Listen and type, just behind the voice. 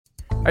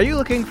Are you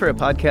looking for a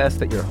podcast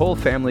that your whole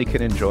family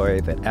can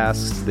enjoy that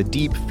asks the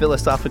deep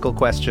philosophical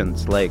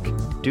questions like,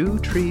 do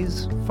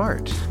trees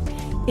fart?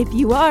 If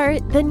you are,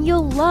 then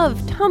you'll love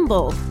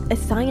Tumble, a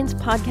science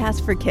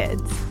podcast for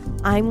kids.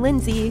 I'm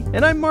Lindsay.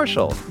 And I'm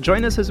Marshall.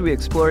 Join us as we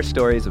explore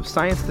stories of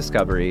science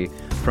discovery,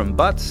 from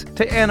butts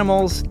to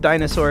animals,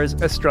 dinosaurs,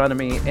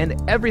 astronomy,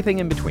 and everything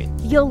in between.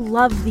 You'll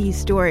love these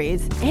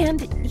stories,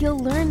 and you'll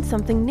learn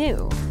something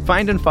new.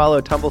 Find and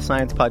follow Tumble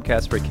Science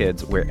Podcast for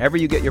Kids wherever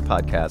you get your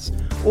podcasts,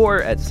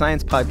 or at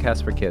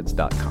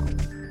sciencepodcastforkids.com.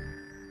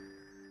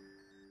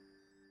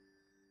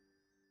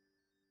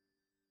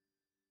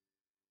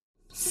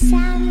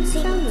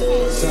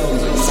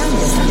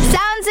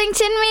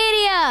 Soundsington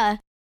Media!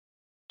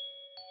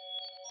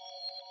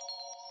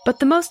 But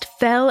the most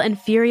fell and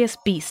furious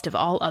beast of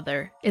all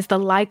other is the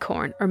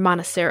Lycorn or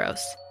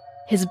Monoceros.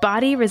 His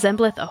body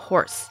resembleth a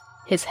horse,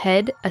 his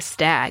head a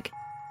stag,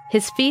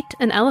 his feet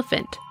an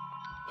elephant,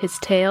 his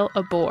tail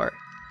a boar.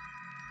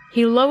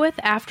 He loweth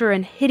after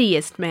an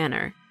hideous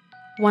manner.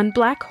 One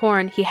black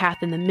horn he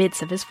hath in the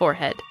midst of his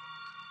forehead,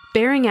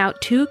 bearing out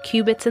 2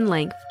 cubits in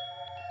length.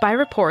 By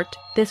report,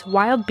 this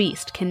wild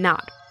beast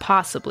cannot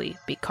possibly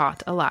be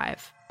caught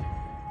alive.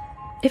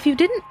 If you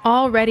didn't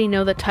already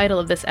know the title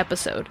of this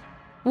episode,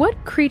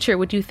 what creature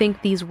would you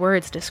think these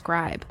words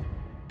describe?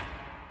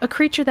 A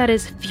creature that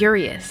is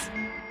furious,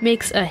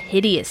 makes a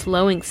hideous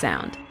lowing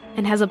sound,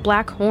 and has a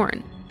black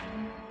horn.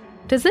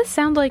 Does this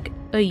sound like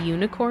a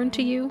unicorn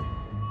to you?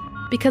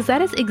 Because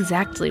that is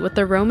exactly what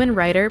the Roman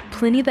writer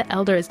Pliny the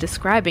Elder is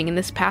describing in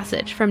this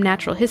passage from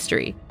Natural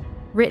History,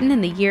 written in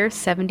the year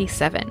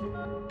 77.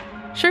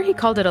 Sure, he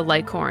called it a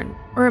Lycorn,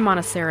 or a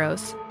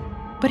Monoceros,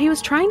 but he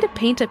was trying to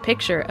paint a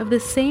picture of the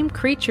same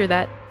creature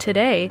that,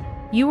 today,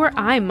 you or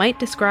I might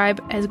describe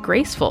as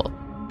graceful,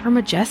 or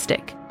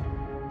majestic,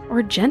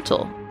 or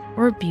gentle,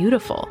 or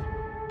beautiful.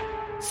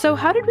 So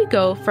how did we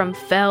go from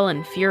fell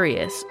and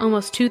furious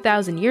almost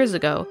 2,000 years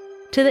ago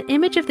to the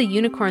image of the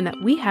unicorn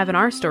that we have in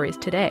our stories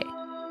today?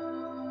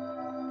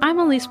 I'm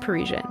Elise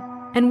Parisian,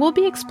 and we'll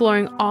be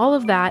exploring all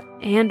of that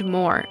and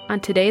more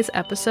on today's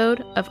episode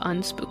of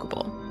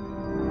Unspookable.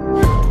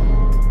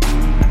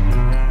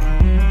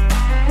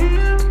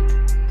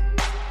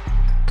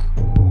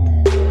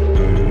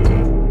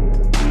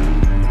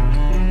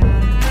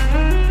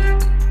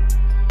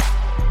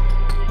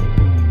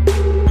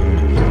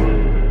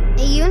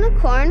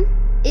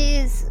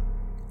 Is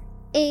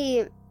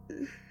a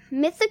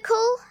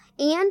mythical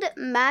and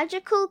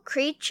magical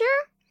creature.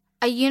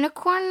 A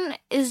unicorn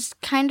is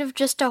kind of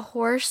just a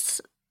horse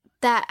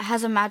that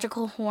has a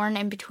magical horn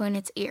in between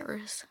its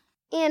ears.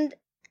 And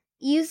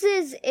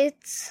uses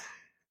its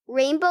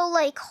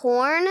rainbow-like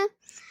horn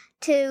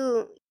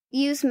to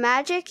use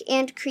magic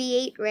and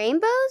create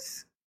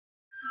rainbows?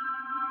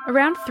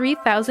 Around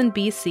 3000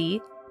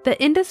 BC,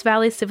 the Indus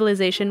Valley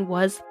civilization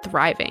was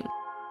thriving.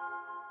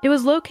 It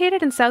was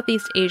located in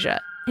Southeast Asia,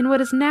 in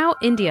what is now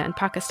India and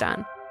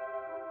Pakistan.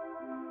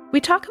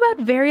 We talk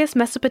about various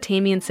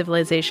Mesopotamian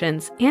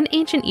civilizations and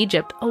ancient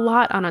Egypt a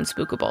lot on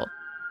Unspookable,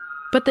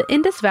 but the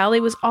Indus Valley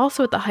was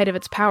also at the height of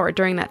its power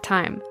during that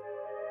time.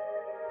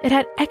 It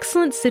had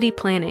excellent city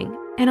planning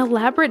and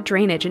elaborate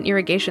drainage and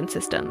irrigation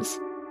systems,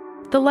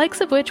 the likes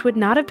of which would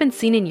not have been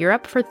seen in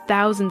Europe for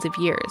thousands of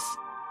years.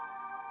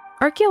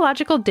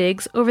 Archaeological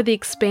digs over the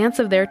expanse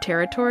of their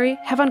territory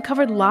have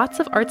uncovered lots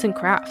of arts and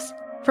crafts,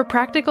 for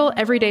practical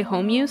everyday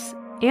home use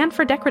and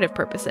for decorative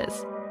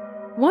purposes.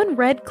 One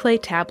red clay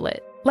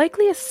tablet,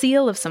 likely a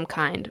seal of some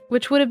kind,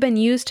 which would have been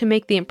used to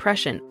make the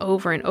impression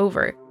over and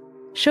over,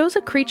 shows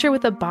a creature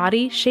with a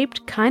body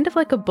shaped kind of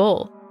like a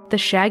bull, the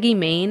shaggy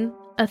mane,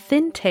 a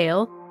thin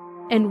tail,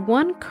 and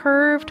one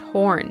curved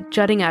horn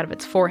jutting out of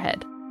its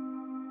forehead.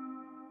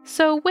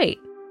 So wait,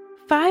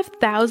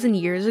 5,000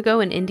 years ago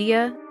in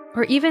India,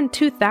 or even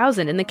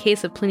 2,000 in the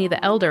case of Pliny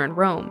the Elder in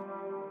Rome,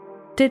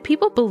 did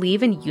people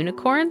believe in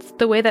unicorns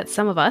the way that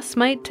some of us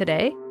might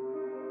today?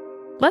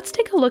 Let's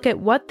take a look at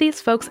what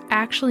these folks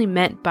actually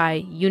meant by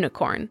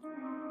unicorn.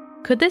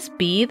 Could this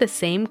be the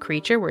same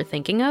creature we're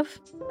thinking of?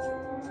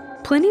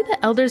 Pliny the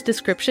Elder's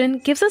description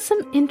gives us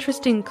some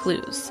interesting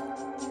clues.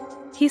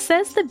 He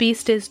says the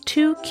beast is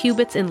 2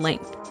 cubits in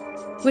length,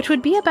 which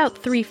would be about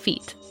 3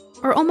 feet,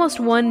 or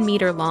almost 1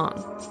 meter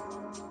long.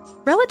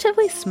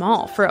 Relatively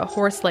small for a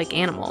horse-like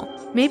animal,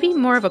 maybe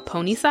more of a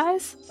pony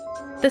size?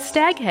 The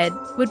stag head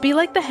would be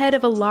like the head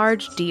of a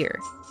large deer.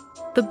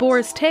 The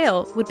boar's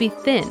tail would be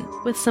thin,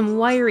 with some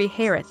wiry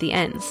hair at the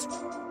ends.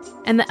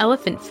 And the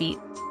elephant feet,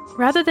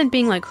 rather than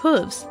being like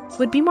hooves,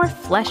 would be more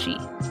fleshy,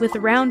 with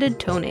rounded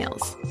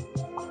toenails.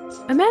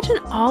 Imagine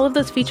all of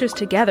those features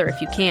together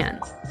if you can.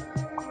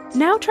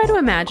 Now try to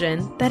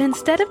imagine that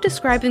instead of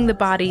describing the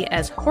body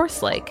as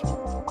horse-like,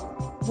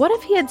 what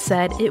if he had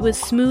said it was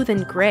smooth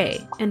and gray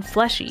and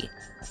fleshy,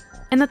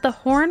 and that the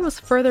horn was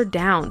further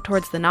down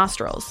towards the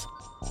nostrils?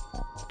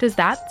 Does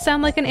that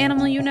sound like an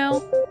animal you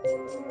know?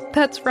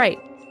 That's right.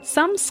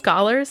 Some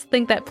scholars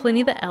think that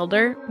Pliny the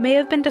Elder may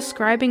have been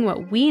describing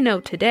what we know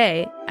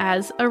today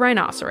as a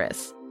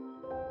rhinoceros.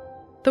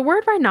 The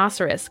word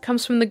rhinoceros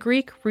comes from the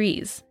Greek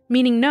rhes,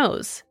 meaning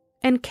nose,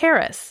 and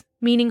charis,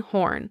 meaning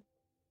horn.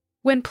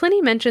 When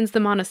Pliny mentions the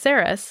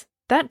monoceros,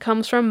 that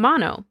comes from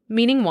mono,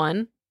 meaning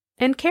one,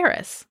 and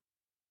charis.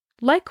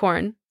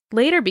 Licorne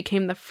later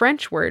became the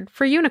French word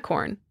for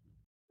unicorn.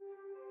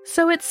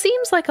 So it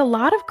seems like a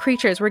lot of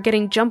creatures were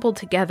getting jumbled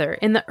together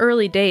in the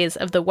early days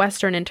of the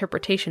Western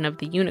interpretation of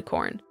the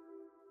unicorn.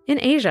 In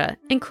Asia,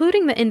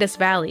 including the Indus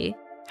Valley,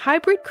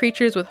 hybrid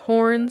creatures with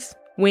horns,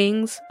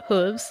 wings,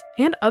 hooves,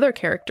 and other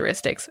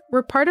characteristics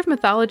were part of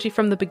mythology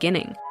from the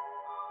beginning.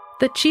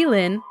 The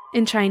qilin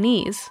in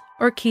Chinese,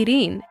 or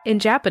kirin in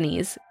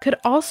Japanese, could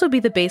also be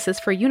the basis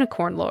for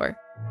unicorn lore.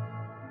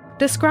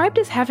 Described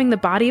as having the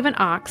body of an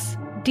ox,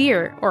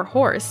 deer, or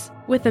horse,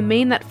 with a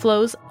mane that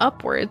flows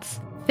upwards,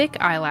 thick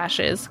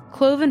eyelashes,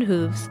 cloven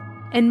hooves,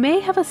 and may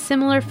have a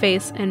similar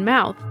face and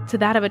mouth to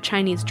that of a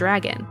Chinese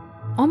dragon,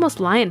 almost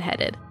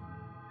lion-headed.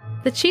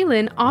 The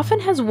qilin often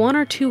has one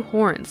or two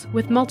horns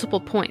with multiple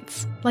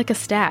points, like a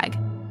stag.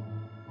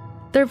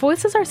 Their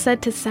voices are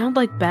said to sound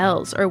like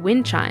bells or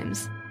wind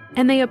chimes,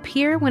 and they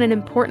appear when an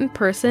important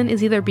person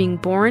is either being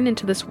born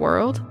into this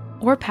world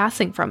or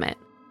passing from it.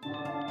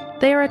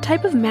 They are a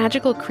type of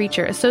magical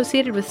creature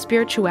associated with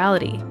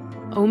spirituality,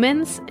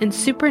 omens, and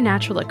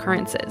supernatural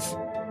occurrences.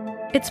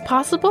 It's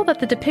possible that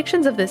the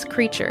depictions of this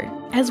creature,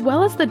 as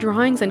well as the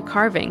drawings and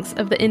carvings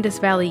of the Indus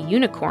Valley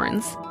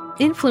unicorns,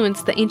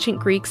 influenced the ancient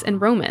Greeks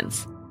and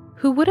Romans,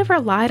 who would have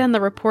relied on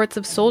the reports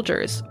of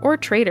soldiers or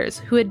traders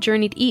who had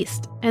journeyed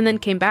east and then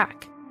came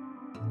back.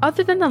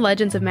 Other than the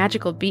legends of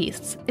magical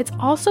beasts, it's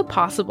also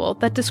possible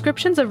that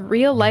descriptions of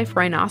real-life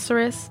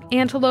rhinoceros,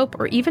 antelope,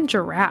 or even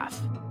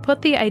giraffe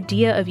put the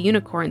idea of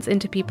unicorns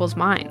into people's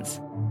minds.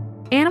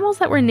 Animals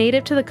that were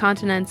native to the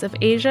continents of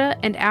Asia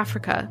and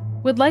Africa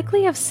would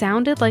likely have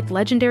sounded like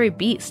legendary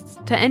beasts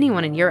to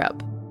anyone in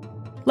Europe.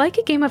 Like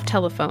a game of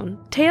telephone,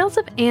 tales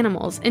of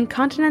animals in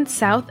continents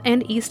south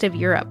and east of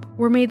Europe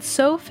were made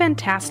so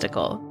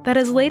fantastical that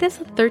as late as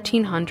the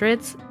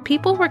 1300s,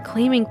 people were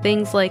claiming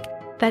things like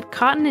that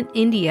cotton in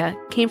India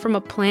came from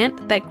a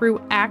plant that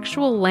grew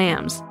actual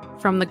lambs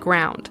from the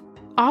ground,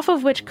 off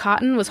of which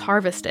cotton was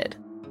harvested.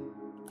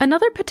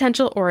 Another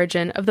potential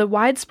origin of the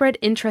widespread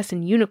interest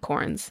in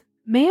unicorns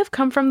may have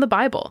come from the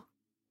Bible.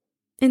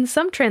 In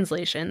some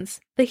translations,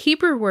 the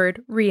Hebrew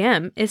word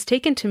riem is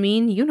taken to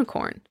mean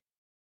unicorn.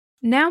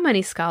 Now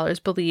many scholars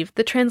believe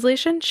the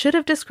translation should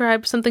have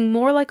described something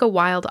more like a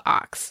wild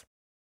ox.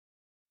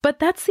 But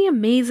that's the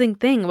amazing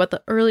thing about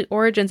the early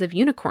origins of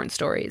unicorn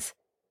stories.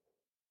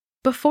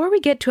 Before we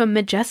get to a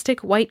majestic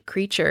white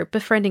creature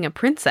befriending a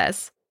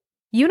princess,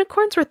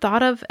 unicorns were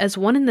thought of as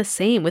one and the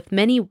same with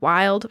many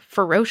wild,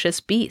 ferocious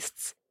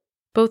beasts,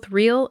 both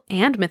real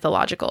and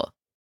mythological.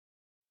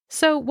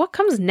 So what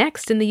comes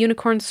next in the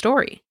unicorn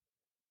story?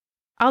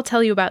 I'll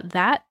tell you about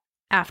that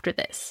after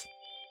this.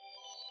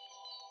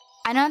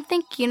 I don't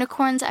think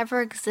unicorns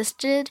ever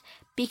existed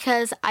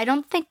because I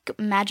don't think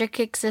magic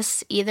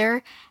exists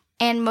either,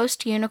 and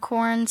most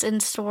unicorns in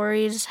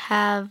stories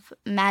have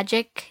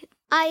magic.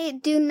 I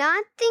do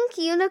not think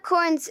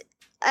unicorns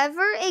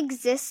ever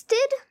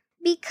existed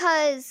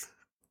because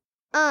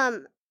a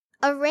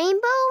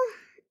rainbow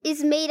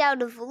is made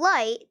out of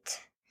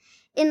light,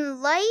 and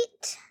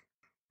light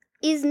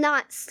is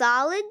not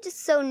solid,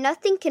 so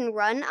nothing can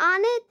run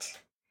on it,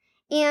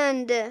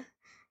 and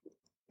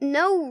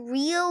no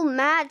real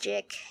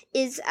magic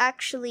is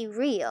actually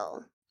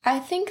real. I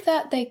think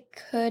that they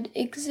could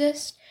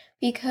exist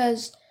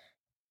because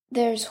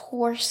there's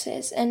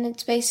horses, and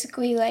it's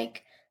basically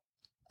like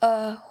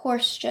a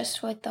horse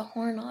just with the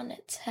horn on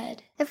its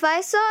head. If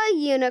I saw a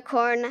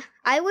unicorn,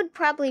 I would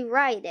probably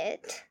ride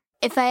it.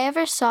 If I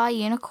ever saw a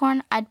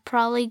unicorn, I'd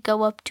probably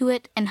go up to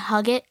it and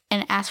hug it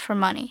and ask for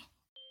money.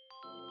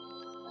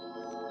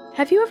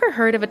 Have you ever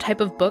heard of a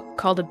type of book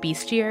called a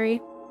bestiary?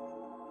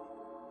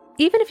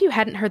 Even if you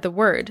hadn't heard the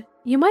word,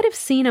 you might have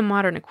seen a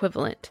modern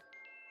equivalent.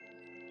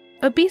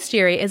 A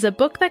bestiary is a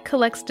book that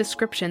collects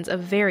descriptions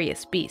of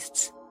various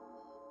beasts.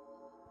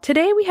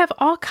 Today we have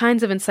all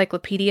kinds of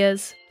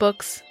encyclopedias,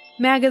 books,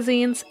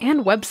 magazines,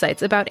 and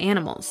websites about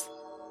animals,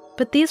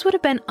 but these would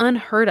have been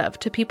unheard of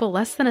to people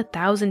less than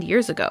 1,000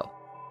 years ago.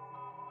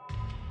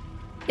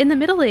 In the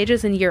Middle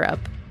Ages in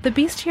Europe, the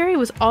bestiary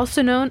was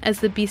also known as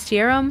the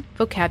Bestiarum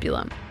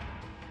Vocabulum,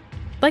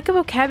 like a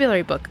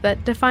vocabulary book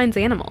that defines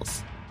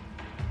animals.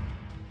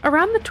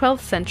 Around the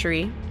 12th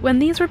century, when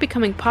these were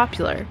becoming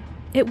popular,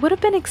 it would have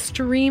been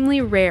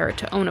extremely rare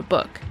to own a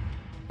book,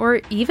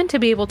 or even to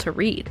be able to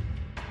read.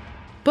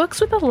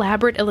 Books with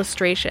elaborate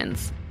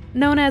illustrations,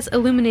 known as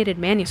illuminated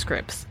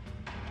manuscripts,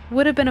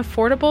 would have been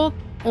affordable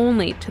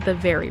only to the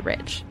very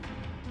rich.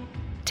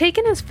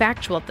 Taken as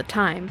factual at the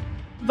time,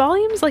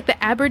 volumes like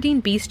the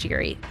Aberdeen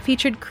Bestiary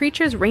featured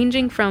creatures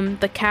ranging from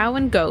the cow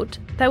and goat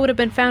that would have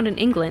been found in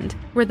England,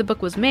 where the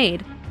book was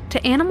made,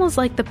 to animals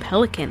like the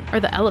pelican or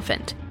the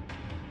elephant,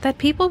 that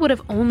people would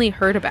have only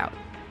heard about.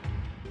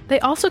 They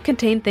also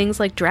contained things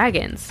like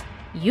dragons,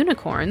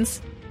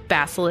 unicorns,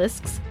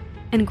 basilisks,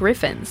 and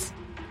griffins,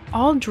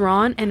 all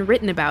drawn and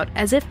written about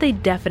as if they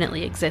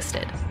definitely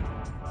existed.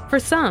 For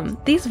some,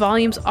 these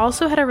volumes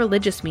also had a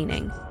religious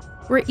meaning,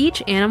 where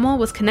each animal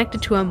was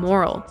connected to a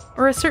moral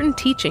or a certain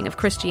teaching of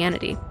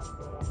Christianity.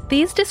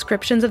 These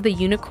descriptions of the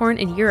unicorn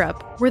in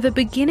Europe were the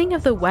beginning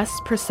of the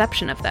West's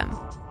perception of them.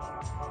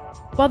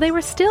 While they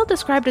were still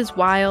described as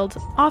wild,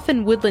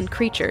 often woodland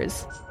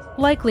creatures,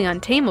 likely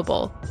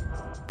untamable,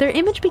 their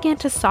image began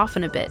to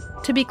soften a bit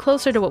to be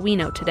closer to what we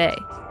know today.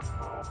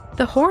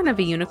 The horn of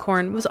a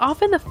unicorn was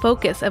often the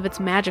focus of its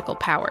magical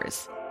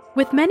powers,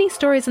 with many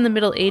stories in the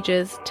Middle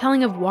Ages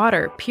telling of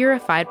water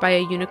purified by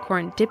a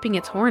unicorn dipping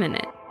its horn in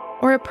it,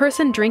 or a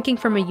person drinking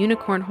from a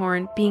unicorn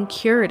horn being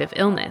cured of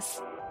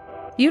illness.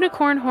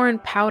 Unicorn horn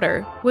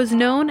powder was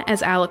known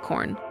as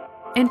alicorn,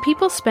 and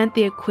people spent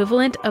the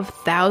equivalent of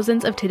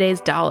thousands of today's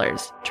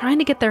dollars trying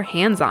to get their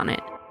hands on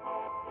it.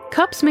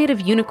 Cups made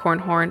of unicorn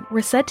horn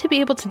were said to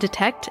be able to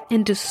detect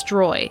and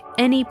destroy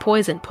any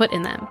poison put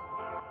in them.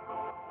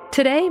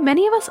 Today,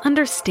 many of us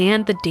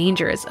understand the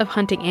dangers of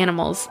hunting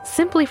animals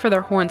simply for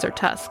their horns or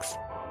tusks.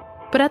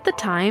 But at the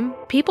time,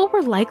 people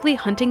were likely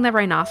hunting the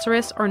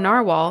rhinoceros or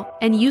narwhal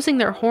and using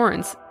their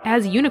horns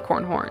as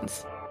unicorn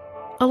horns.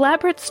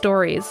 Elaborate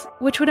stories,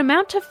 which would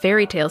amount to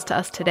fairy tales to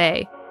us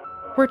today,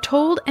 were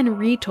told and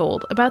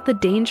retold about the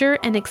danger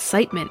and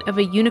excitement of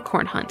a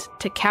unicorn hunt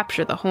to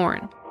capture the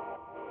horn.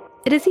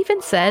 It is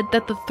even said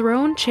that the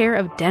throne chair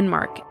of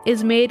Denmark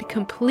is made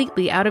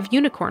completely out of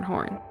unicorn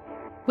horn,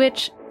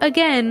 which,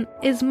 again,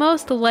 is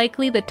most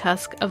likely the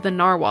tusk of the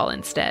narwhal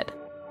instead.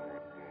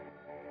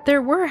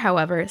 There were,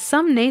 however,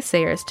 some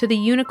naysayers to the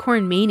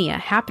unicorn mania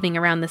happening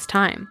around this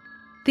time.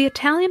 The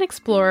Italian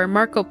explorer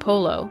Marco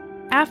Polo,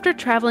 after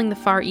traveling the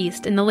Far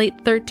East in the late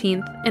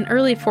 13th and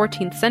early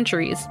 14th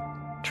centuries,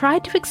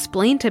 tried to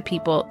explain to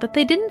people that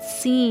they didn't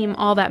seem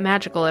all that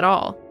magical at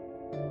all.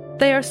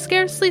 They are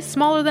scarcely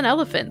smaller than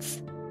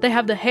elephants. They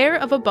have the hair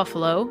of a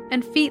buffalo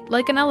and feet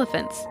like an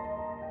elephant's.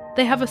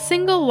 They have a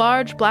single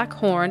large black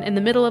horn in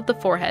the middle of the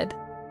forehead.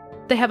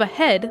 They have a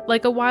head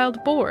like a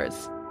wild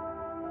boar's.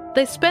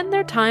 They spend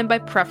their time by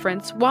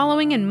preference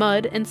wallowing in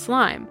mud and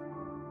slime.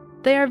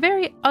 They are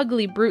very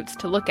ugly brutes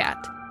to look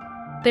at.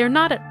 They are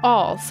not at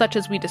all such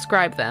as we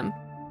describe them,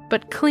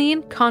 but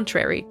clean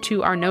contrary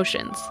to our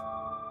notions.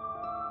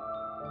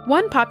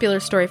 One popular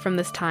story from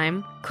this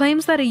time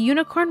claims that a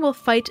unicorn will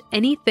fight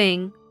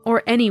anything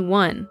or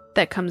anyone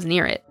that comes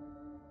near it,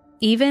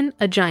 even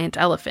a giant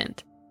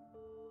elephant.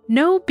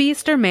 No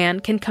beast or man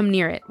can come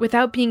near it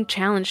without being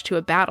challenged to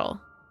a battle.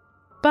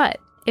 But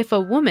if a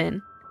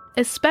woman,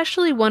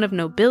 especially one of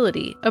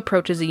nobility,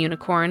 approaches a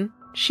unicorn,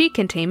 she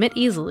can tame it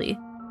easily.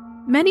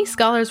 Many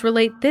scholars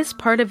relate this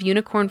part of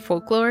unicorn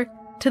folklore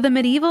to the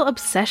medieval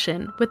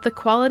obsession with the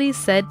qualities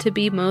said to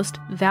be most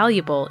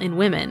valuable in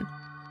women: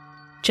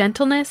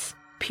 gentleness,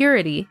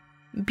 purity,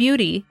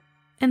 beauty,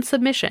 and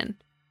submission.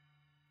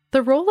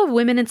 The role of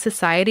women in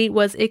society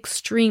was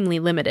extremely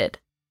limited,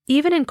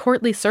 even in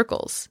courtly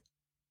circles.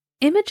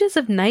 Images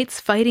of knights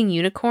fighting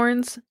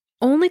unicorns,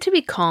 only to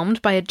be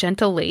calmed by a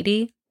gentle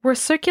lady, were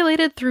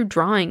circulated through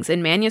drawings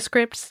in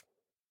manuscripts,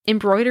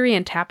 embroidery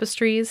and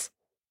tapestries,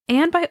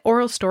 and by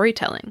oral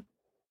storytelling.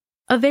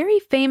 A very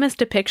famous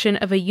depiction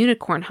of a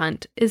unicorn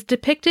hunt is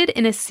depicted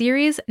in a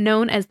series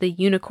known as the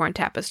Unicorn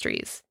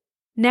Tapestries,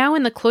 now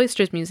in the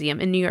Cloisters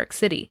Museum in New York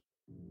City.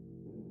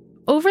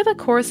 Over the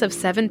course of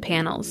 7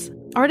 panels,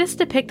 artists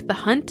depict the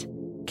hunt,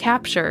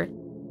 capture,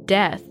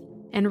 death,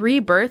 and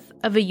rebirth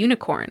of a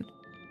unicorn,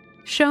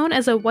 shown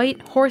as a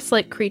white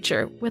horse-like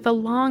creature with a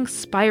long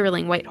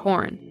spiraling white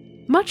horn,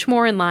 much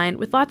more in line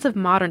with lots of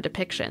modern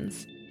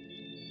depictions.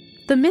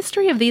 The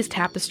mystery of these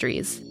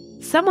tapestries,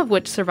 some of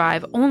which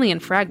survive only in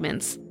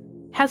fragments,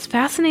 has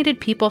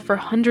fascinated people for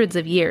hundreds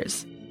of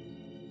years.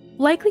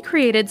 Likely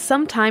created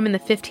sometime in the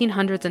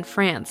 1500s in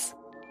France,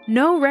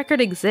 no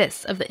record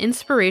exists of the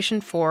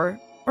inspiration for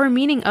or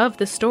meaning of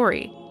the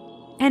story,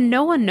 and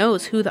no one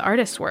knows who the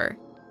artists were.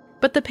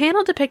 But the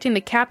panel depicting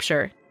the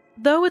capture,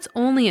 though it's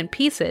only in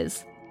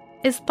pieces,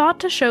 is thought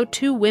to show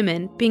 2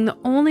 women being the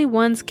only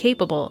ones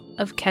capable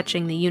of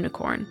catching the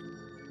unicorn.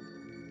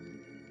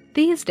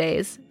 These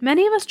days,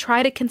 many of us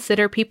try to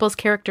consider people's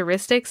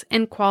characteristics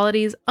and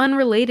qualities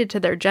unrelated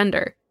to their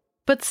gender,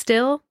 but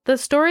still, the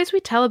stories we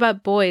tell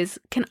about boys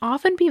can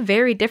often be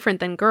very different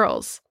than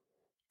girls,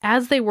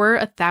 as they were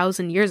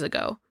 1,000 years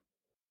ago.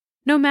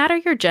 No matter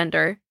your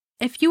gender,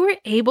 if you were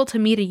able to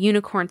meet a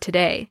unicorn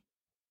today,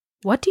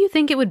 what do you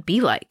think it would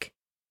be like?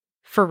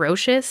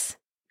 Ferocious?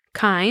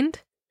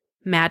 Kind?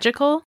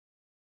 Magical?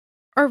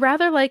 Or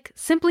rather like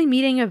simply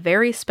meeting a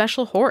very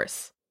special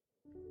horse?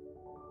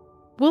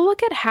 We'll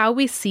look at how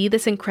we see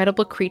this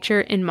incredible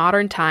creature in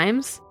modern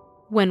times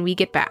when we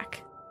get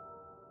back.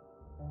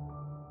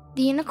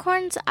 The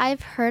unicorns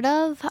I've heard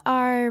of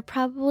are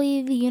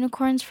probably the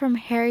unicorns from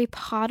Harry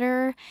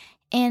Potter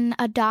and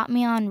Adopt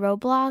Me on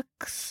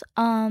Roblox.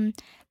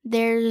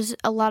 There's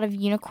a lot of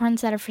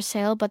unicorns that are for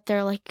sale, but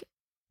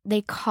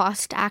they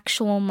cost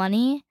actual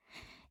money.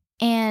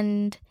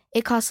 And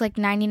it costs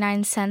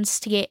 99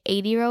 cents to get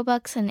 80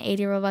 Robux, and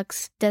 80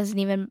 Robux doesn't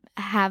even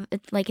have,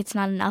 it's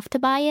not enough to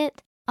buy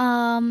it.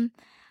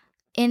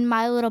 In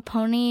My Little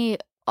Pony,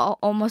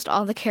 almost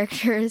all the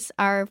characters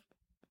are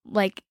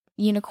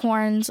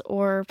unicorns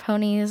or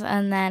ponies,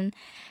 and then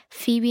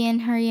Phoebe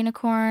and Her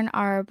Unicorn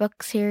are a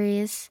book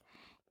series,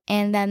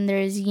 and then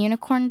there's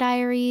Unicorn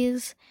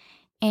Diaries,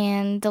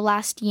 and The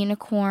Last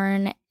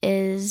Unicorn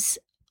is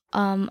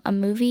a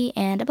movie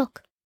and a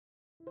book.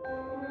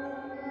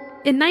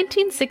 In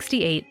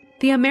 1968,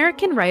 the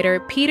American writer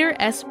Peter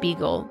S.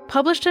 Beagle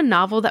published a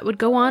novel that would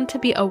go on to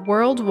be a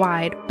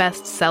worldwide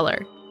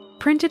bestseller,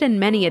 printed in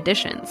many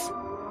editions.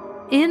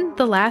 In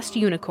The Last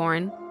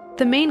Unicorn,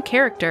 the main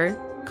character,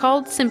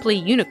 called simply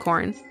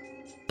Unicorn,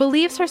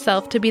 believes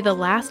herself to be the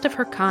last of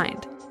her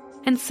kind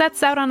and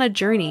sets out on a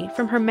journey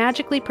from her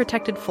magically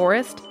protected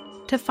forest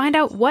to find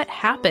out what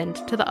happened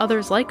to the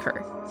others like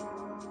her.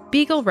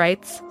 Beagle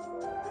writes,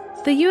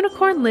 "The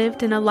unicorn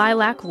lived in a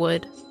lilac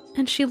wood,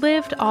 and she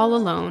lived all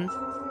alone.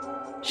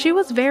 She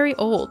was very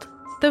old,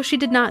 though she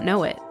did not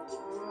know it,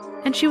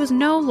 and she was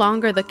no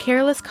longer the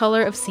careless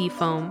color of sea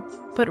foam,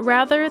 but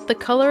rather the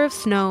color of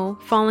snow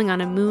falling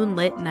on a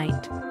moonlit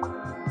night.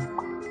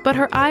 But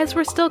her eyes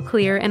were still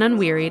clear and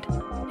unwearied,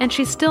 and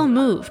she still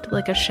moved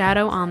like a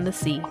shadow on the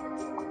sea."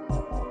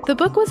 The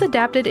book was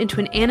adapted into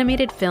an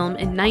animated film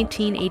in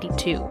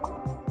 1982,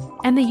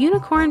 and the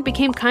unicorn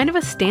became kind of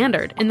a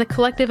standard in the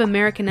collective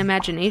American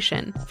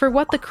imagination for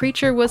what the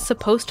creature was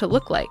supposed to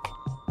look like.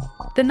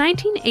 The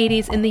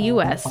 1980s in the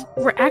US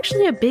were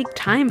actually a big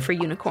time for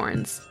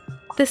unicorns.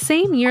 The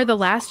same year The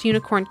Last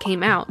Unicorn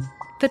came out,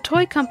 the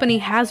toy company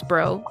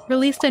Hasbro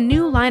released a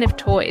new line of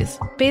toys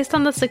based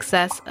on the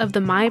success of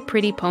the My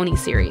Pretty Pony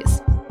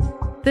series.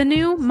 The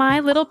new My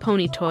Little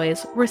Pony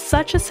toys were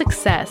such a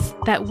success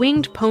that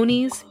winged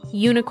ponies,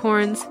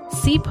 unicorns,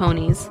 sea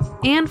ponies,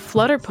 and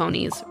flutter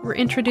ponies were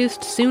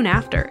introduced soon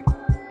after.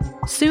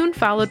 Soon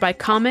followed by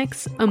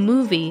comics, a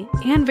movie,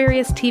 and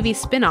various TV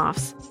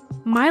spin-offs,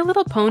 My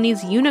Little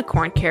Pony's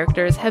unicorn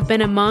characters have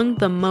been among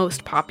the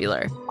most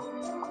popular.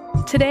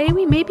 Today,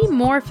 we may be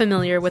more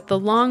familiar with the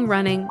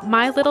long-running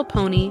My Little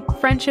Pony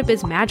Friendship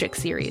is Magic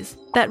series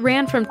that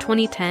ran from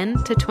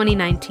 2010 to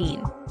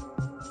 2019.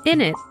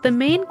 In it, the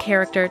main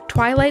character,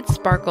 Twilight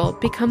Sparkle,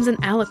 becomes an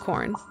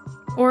alicorn,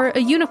 or a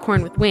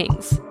unicorn with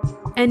wings,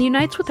 and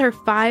unites with her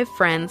 5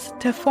 friends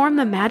to form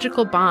the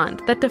magical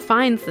bond that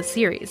defines the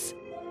series.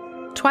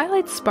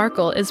 Twilight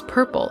Sparkle is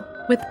purple,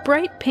 with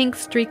bright pink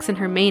streaks in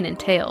her mane and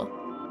tail.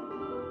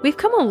 We've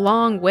come a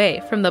long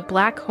way from the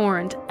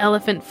black-horned,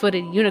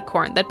 elephant-footed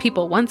unicorn that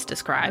people once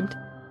described.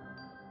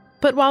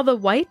 But while the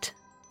white,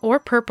 or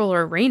purple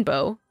or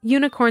rainbow,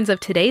 unicorns of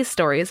today's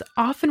stories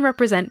often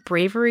represent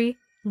bravery,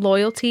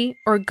 loyalty,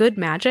 or good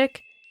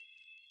magic,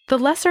 the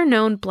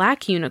lesser-known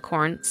black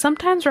unicorn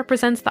sometimes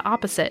represents the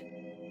opposite.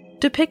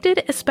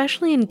 Depicted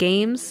especially in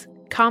games,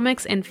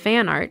 comics, and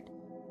fan art,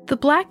 the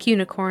black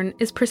unicorn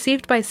is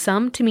perceived by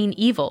some to mean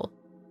evil,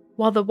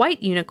 while the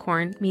white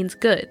unicorn means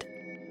good.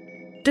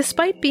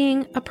 Despite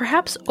being a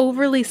perhaps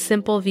overly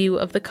simple view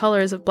of the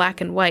colors of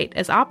black and white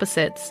as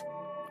opposites,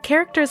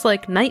 characters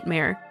like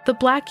Nightmare, the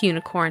black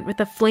unicorn with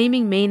a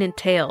flaming mane and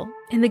tail,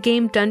 in the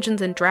game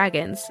Dungeons &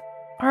 Dragons,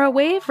 are a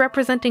way of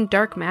representing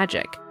dark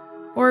magic,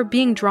 or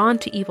being drawn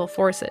to evil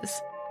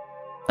forces.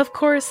 Of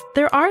course,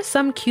 there are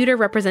some cuter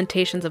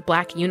representations of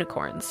black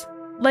unicorns,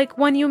 like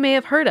one you may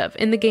have heard of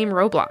in the game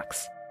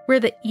Roblox, where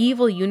the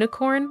evil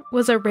unicorn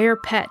was a rare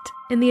pet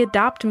in the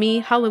Adopt Me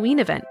Halloween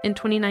event in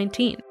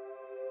 2019.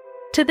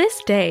 To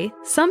this day,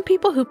 some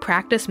people who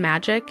practice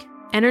magic,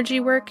 energy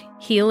work,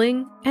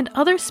 healing, and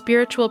other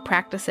spiritual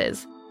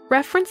practices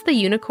reference the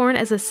unicorn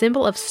as a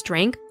symbol of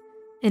strength,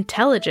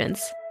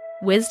 intelligence,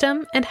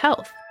 wisdom, and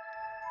health.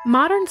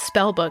 Modern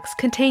spellbooks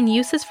contain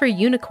uses for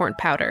unicorn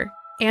powder,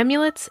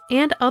 amulets,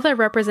 and other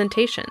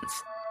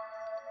representations.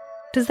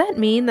 Does that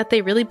mean that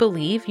they really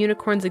believe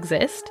unicorns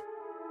exist?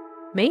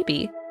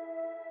 Maybe.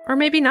 Or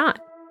maybe not.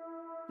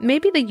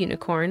 Maybe the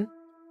unicorn,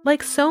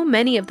 like so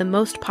many of the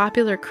most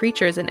popular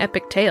creatures in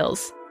epic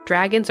tales,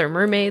 dragons or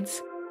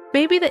mermaids,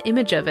 maybe the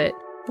image of it,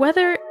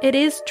 whether it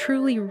is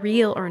truly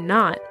real or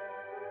not,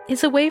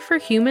 is a way for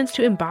humans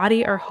to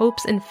embody our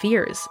hopes and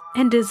fears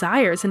and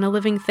desires in a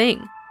living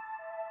thing.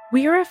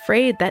 We are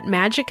afraid that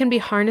magic can be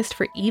harnessed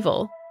for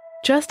evil,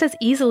 just as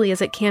easily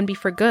as it can be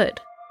for good.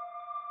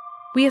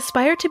 We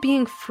aspire to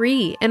being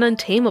free and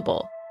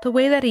untamable, the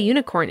way that a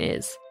unicorn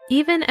is,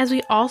 even as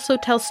we also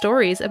tell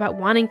stories about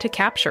wanting to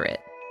capture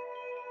it.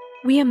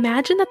 We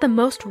imagine that the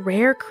most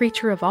rare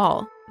creature of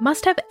all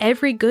must have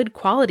every good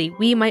quality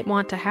we might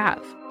want to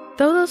have,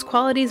 though those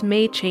qualities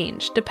may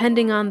change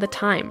depending on the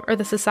time or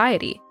the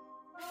society.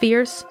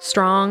 Fierce,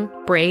 strong,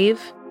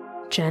 brave,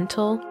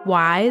 gentle,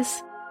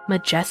 wise,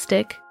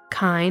 majestic,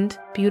 kind,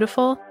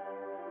 beautiful.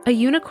 A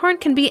unicorn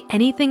can be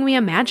anything we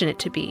imagine it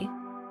to be.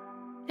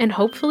 And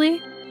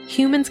hopefully,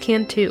 humans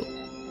can too.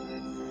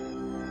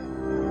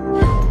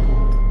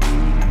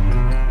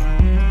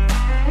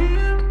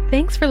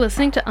 Thanks for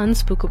listening to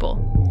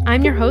Unspookable.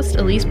 I'm your host,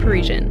 Elise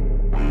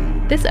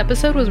Parisian. This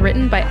episode was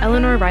written by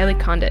Eleanor Riley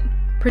Condit,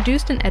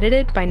 produced and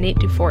edited by Nate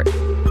Dufort.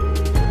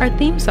 Our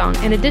theme song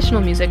and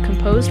additional music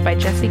composed by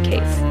Jesse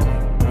Case.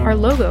 Our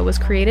logo was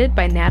created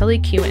by Natalie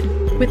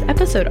Kewen, with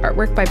episode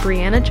artwork by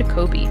Brianna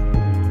Jacoby.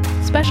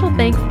 Special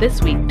thanks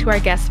this week to our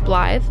guests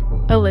Blythe,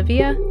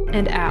 Olivia,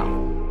 and Al.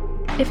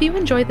 If you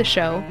enjoyed the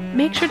show,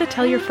 make sure to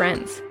tell your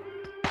friends.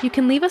 You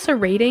can leave us a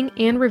rating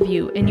and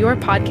review in your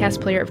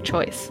podcast player of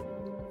choice,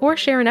 or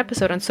share an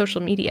episode on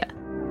social media.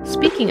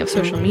 Speaking of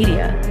social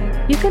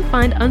media, you can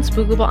find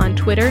Unspookable on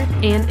Twitter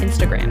and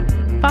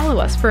Instagram. Follow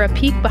us for a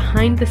peek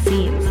behind the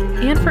scenes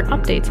and for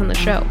updates on the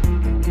show.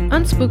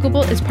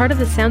 Unspookable is part of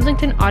the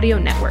Soundsington Audio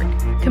Network,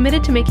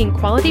 committed to making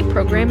quality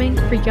programming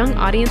for young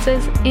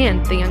audiences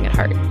and the young at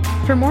heart.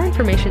 For more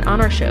information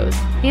on our shows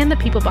and the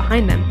people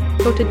behind them,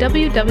 go to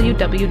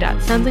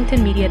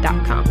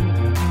www.soundsingtonmedia.com.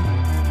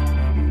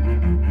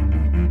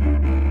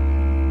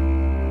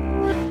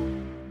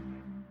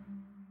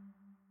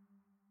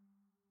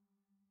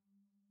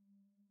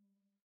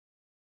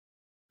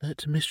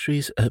 Let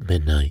Mysteries at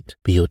Midnight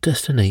be your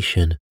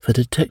destination for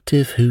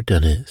detective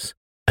whodunits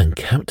and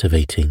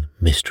captivating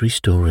mystery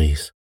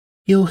stories.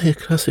 You'll hear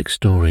classic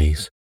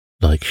stories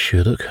like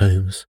Sherlock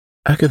Holmes,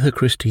 Agatha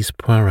Christie's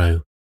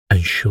Poirot,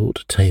 and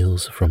short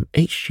tales from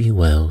H.G.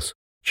 Wells,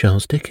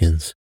 Charles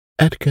Dickens,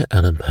 Edgar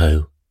Allan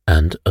Poe,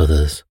 and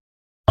others.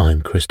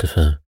 I'm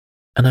Christopher,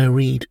 and I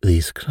read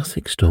these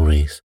classic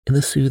stories in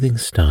the soothing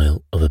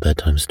style of a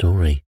bedtime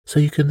story, so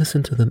you can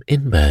listen to them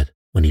in bed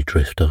when you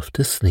drift off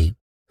to sleep.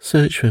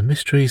 Search for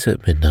Mysteries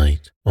at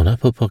Midnight on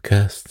Apple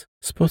Podcasts,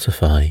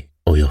 Spotify,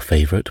 or your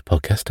favourite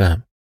podcast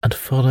app, and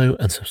follow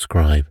and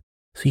subscribe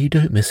so you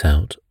don't miss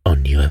out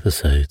on new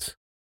episodes.